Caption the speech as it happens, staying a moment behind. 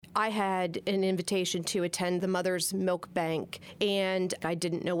I had an invitation to attend the Mother's Milk Bank, and I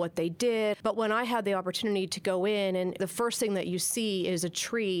didn't know what they did. But when I had the opportunity to go in, and the first thing that you see is a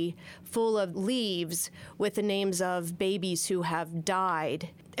tree full of leaves with the names of babies who have died,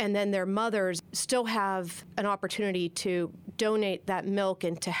 and then their mothers still have an opportunity to donate that milk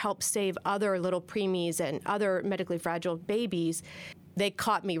and to help save other little preemies and other medically fragile babies, they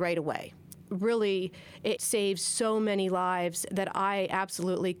caught me right away. Really, it saves so many lives that I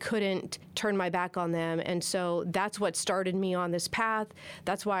absolutely couldn't turn my back on them. And so that's what started me on this path.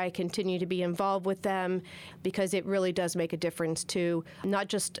 That's why I continue to be involved with them, because it really does make a difference to not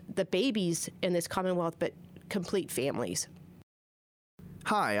just the babies in this Commonwealth, but complete families.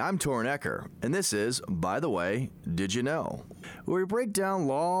 Hi, I'm Torrin Ecker, and this is By the Way, Did You Know?, where we break down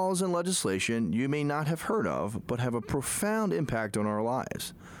laws and legislation you may not have heard of, but have a profound impact on our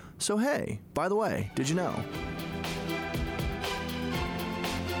lives. So hey, by the way, did you know?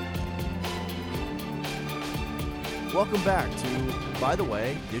 Welcome back to By the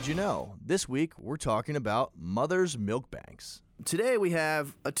Way, Did You Know? This week, we're talking about Mother's Milk Banks. Today, we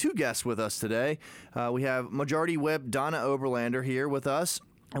have two guests with us today. We have Majority Whip Donna Oberlander here with us,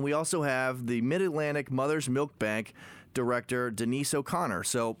 and we also have the Mid-Atlantic Mother's Milk Bank Director, Denise O'Connor.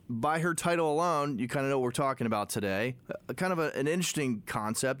 So by her title alone, you kind of know what we're talking about today. Kind of an interesting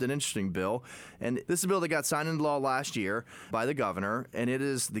concept, an interesting bill. And this is a bill that got signed into law last year by the governor, and it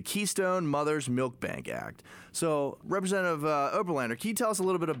is the Keystone Mother's Milk Bank Act. So Representative Oberlander, can you tell us a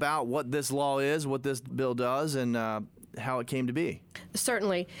little bit about what this law is, what this bill does, and how it came to be?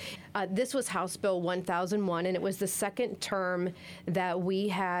 Certainly. This was House Bill 1001, and it was the second term that we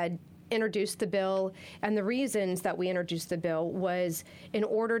had introduced the bill, and the reasons that we introduced the bill was in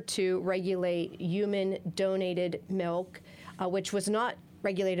order to regulate human donated milk, which was not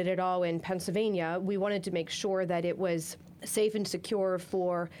regulated at all in Pennsylvania. We wanted to make sure that it was safe and secure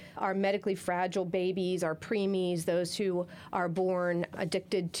for our medically fragile babies, our preemies, those who are born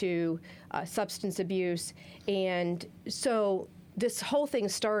addicted to substance abuse. And so this whole thing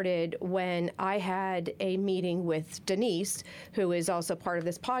started when I had a meeting with Denise, who is also part of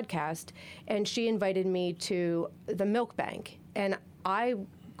this podcast, and she invited me to the milk bank. And I,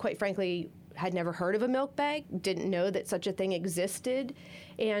 quite frankly, had never heard of a milk bank, didn't know that such a thing existed.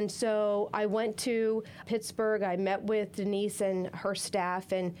 And so I went to Pittsburgh, I met with Denise and her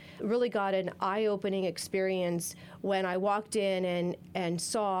staff, and really got an eye-opening experience when I walked in and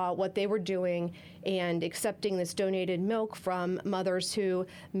saw what they were doing and accepting this donated milk from mothers who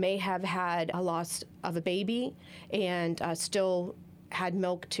may have had a loss of a baby and still had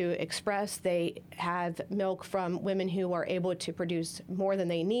milk to express. They have milk from women who are able to produce more than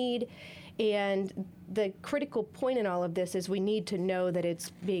they need. And the critical point in all of this is we need to know that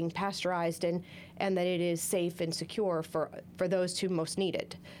it's being pasteurized and that it is safe and secure for those who most need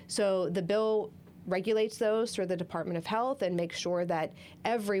it. So the bill regulates those through the Department of Health and makes sure that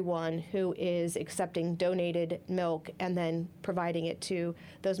everyone who is accepting donated milk and then providing it to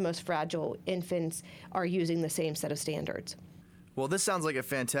those most fragile infants are using the same set of standards. Well, this sounds like a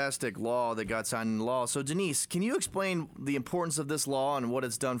fantastic law that got signed into law. So, Denise, can you explain the importance of this law and what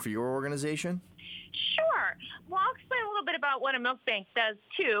it's done for your organization? Sure. Well, I'll explain a little bit about what a milk bank does,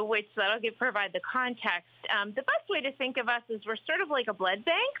 too, which that'll provide the context. The best way to think of us is we're sort of like a blood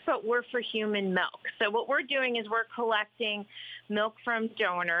bank, but we're for human milk. So what we're doing is we're collecting milk from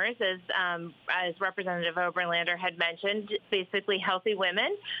donors, as Representative Oberlander had mentioned, basically healthy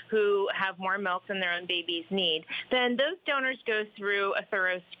women who have more milk than their own babies need. Then those donors go through a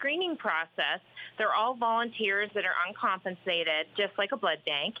thorough screening process. They're all volunteers that are uncompensated, just like a blood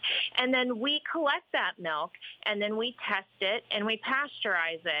bank. And then we collect that milk, and then we test it, and we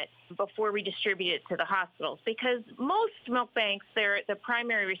pasteurize it before we distribute it to the hospitals. Because most milk banks, the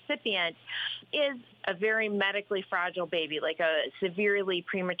primary recipient is a very medically fragile baby, like a severely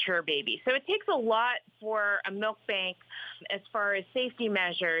premature baby. So it takes a lot for a milk bank as far as safety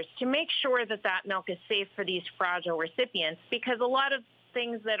measures to make sure that that milk is safe for these fragile recipients, because a lot of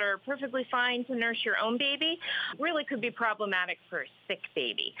things that are perfectly fine to nurse your own baby really could be problematic for a sick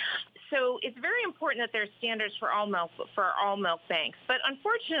baby. So it's very important that there's standards for all milk banks. But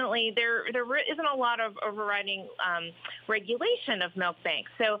unfortunately, there isn't a lot of overriding regulation of milk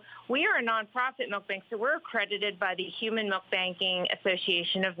banks. So we are a nonprofit milk bank, so we're accredited by the Human Milk Banking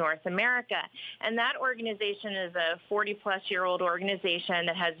Association of North America. And that organization is a 40-plus-year-old organization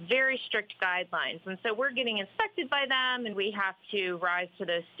that has very strict guidelines. And so we're getting inspected by them, and we have to rise to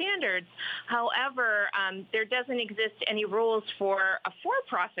those standards. However, there doesn't exist any rules for a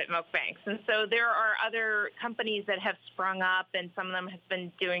for-profit milk bank. banks. And so there are other companies that have sprung up, and some of them have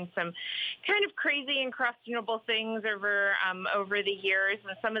been doing some kind of crazy and questionable things over the years.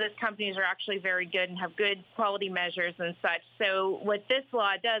 And some of those companies are actually very good and have good quality measures and such. So what this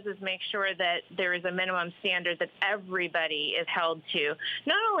law does is make sure that there is a minimum standard that everybody is held to,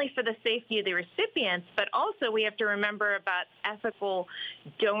 not only for the safety of the recipients, but also we have to remember about ethical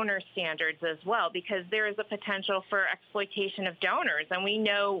donor standards as well, because there is a potential for exploitation of donors. And we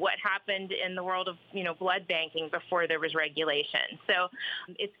know what happened in the world of, blood banking before there was regulation. So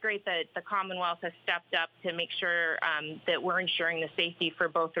it's great that the Commonwealth has stepped up to make sure that we're ensuring the safety for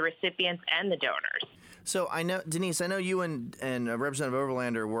both the recipients and the donors. So I know, Denise, you and Representative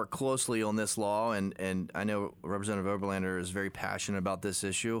Oberlander work closely on this law, and I know Representative Oberlander is very passionate about this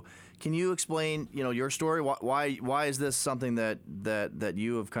issue. Can you explain, your story? Why is this something that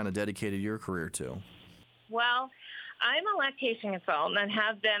you have kind of dedicated your career to? Well, I'm a lactation consultant and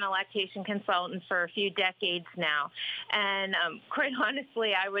have been a lactation consultant for a few decades now. And quite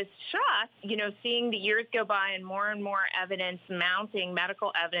honestly, I was shocked, seeing the years go by and more evidence mounting,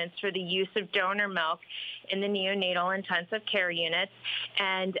 medical evidence for the use of donor milk in the neonatal intensive care units.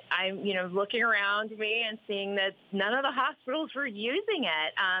 And I'm, looking around me and seeing that none of the hospitals were using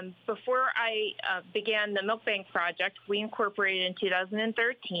it. Before I began the Milk Bank Project, we incorporated in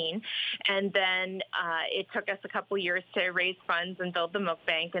 2013. And then it took us a couple years to raise funds and build the milk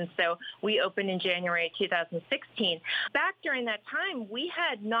bank. And so we opened in January 2016. Back during that time, we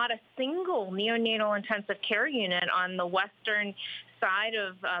had not a single neonatal intensive care unit on the western side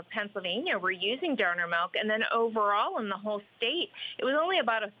of Pennsylvania were using donor milk. And then overall in the whole state, it was only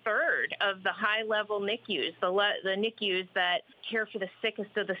about a third of the high-level NICUs, the NICUs that care for the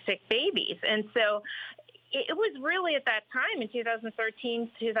sickest of the sick babies. And so it was really at that time in 2013,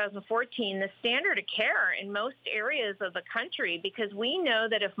 2014, the standard of care in most areas of the country, because we know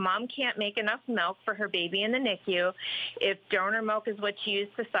that if mom can't make enough milk for her baby in the NICU, if donor milk is what's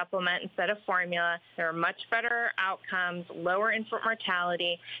used to supplement instead of formula, there are much better outcomes, lower infant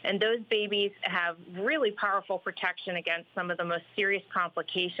mortality, and those babies have really powerful protection against some of the most serious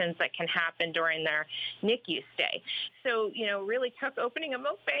complications that can happen during their NICU stay. So, really took opening a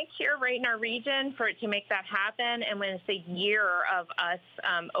milk bank here right in our region for it to make that happen. And when it's a year of us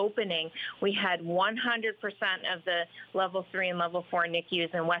opening, we had 100% of the level 3 and level 4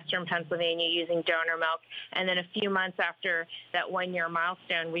 NICUs in Western Pennsylvania using donor milk. And then a few months after that 1-year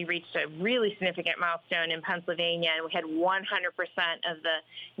milestone, we reached a really significant milestone in Pennsylvania, and we had 100% of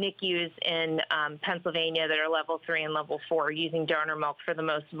the NICUs in Pennsylvania that are level 3 and level 4 using donor milk for the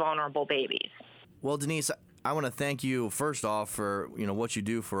most vulnerable babies. Well, Denise, I want to thank you first off for what you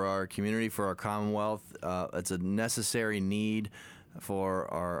do for our community, for our Commonwealth. It's a necessary need for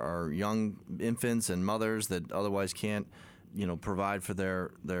our young infants and mothers that otherwise can't provide for their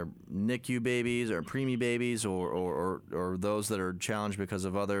NICU babies or preemie babies or those that are challenged because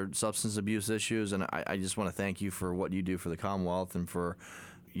of other substance abuse issues. And I just want to thank you for what you do for the Commonwealth and for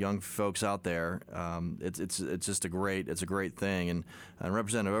young folks out there. It's just a great thing. And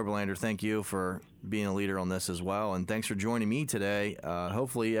Representative Oberlander, thank you for being a leader on this as well. And thanks for joining me today.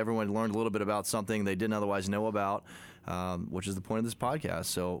 Hopefully everyone learned a little bit about something they didn't otherwise know about, which is the point of this podcast.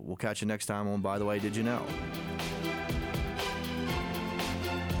 So we'll catch you next time on By the Way, Did You Know?